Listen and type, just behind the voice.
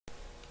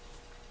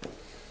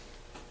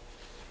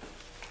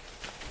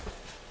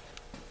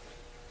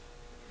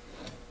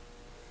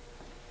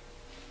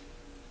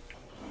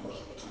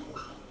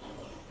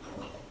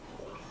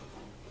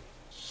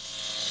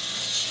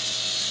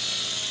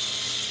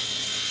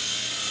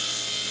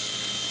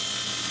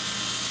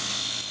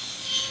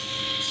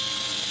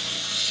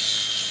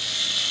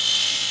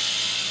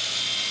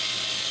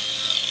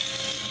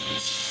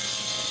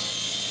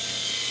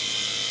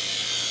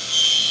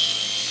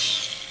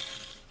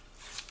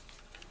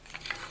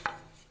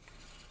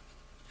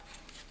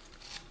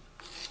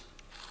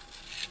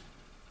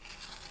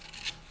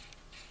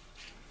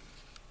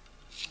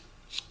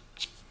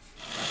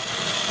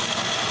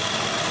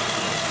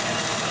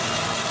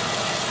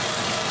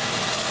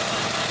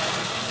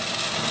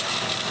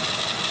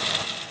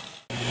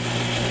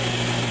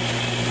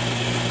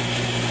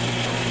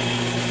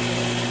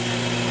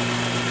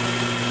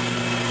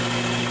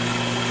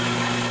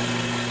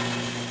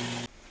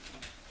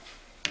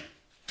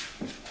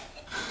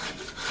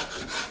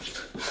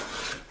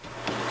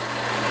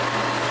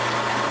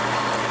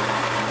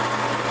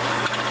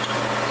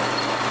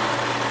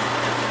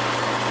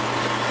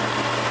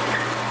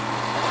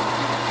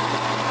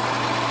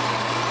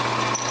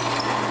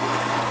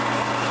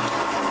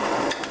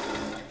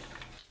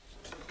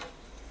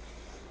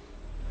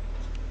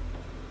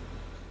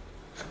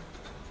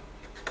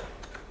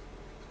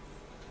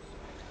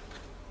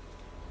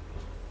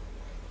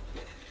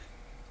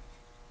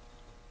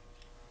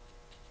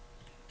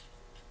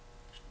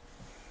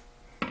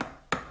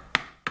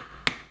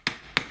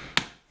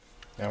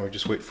Now we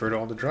just wait for it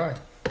all to dry.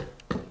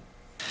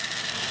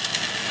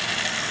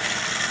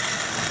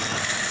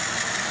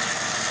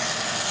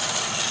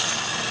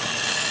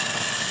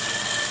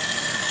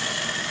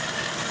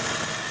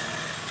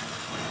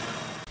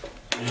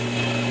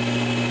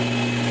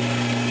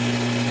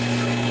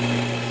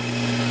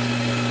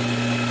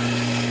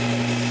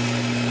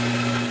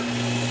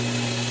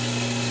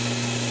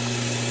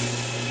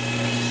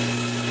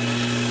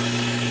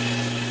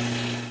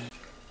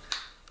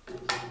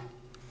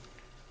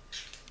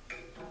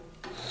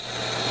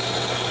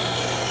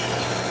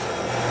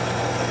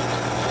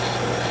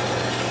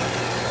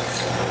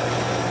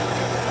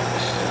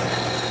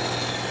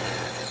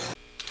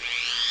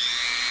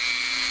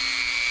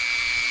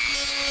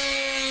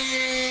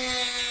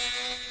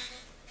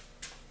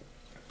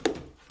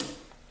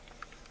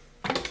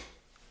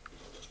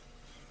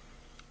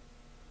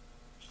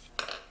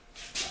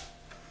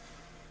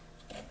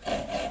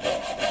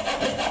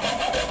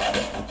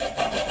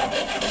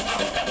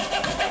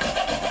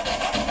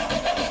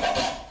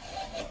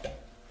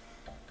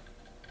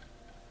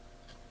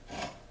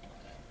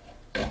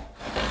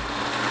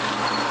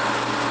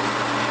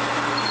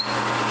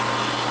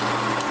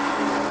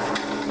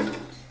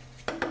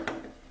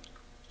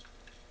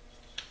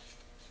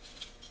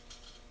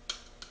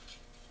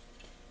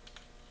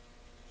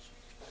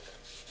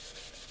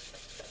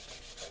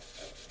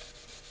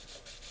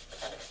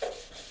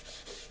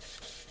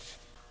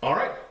 All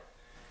right,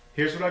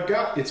 here's what I've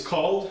got. It's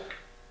called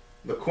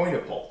the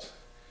Coinapult,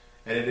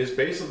 and it is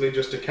basically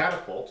just a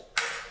catapult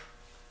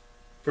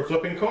for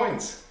flipping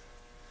coins.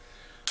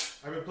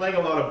 I've been playing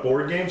a lot of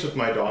board games with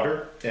my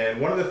daughter,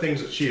 and one of the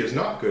things that she is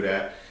not good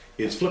at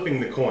is flipping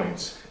the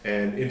coins.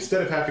 And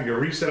instead of having to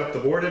reset up the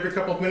board every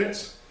couple of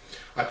minutes,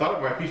 I thought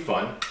it might be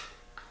fun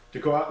to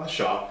go out in the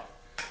shop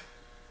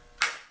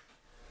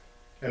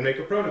and make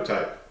a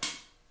prototype.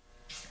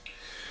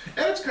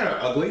 And it's kind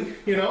of ugly,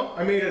 you know.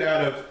 I made it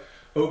out of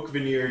oak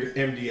veneered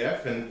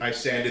MDF, and I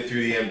sanded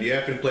through the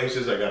MDF in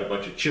places. I got a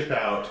bunch of chip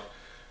out.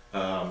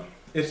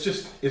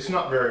 It's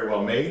not very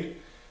well made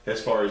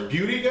as far as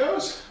beauty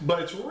goes,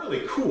 but it's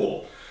really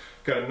cool.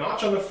 Got a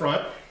notch on the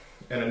front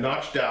and a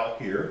notch dowel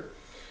here,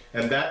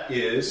 and that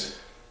is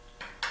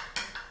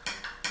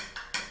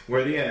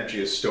where the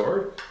energy is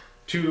stored.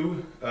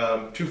 Two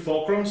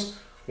fulcrums,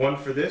 one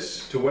for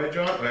this to wedge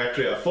on, or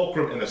actually a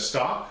fulcrum and a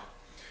stop.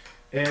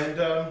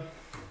 And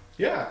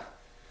yeah,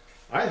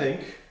 I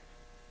think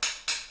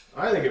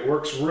it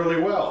works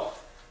really well.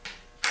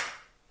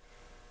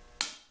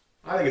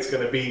 I think it's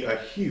going to be a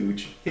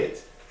huge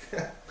hit.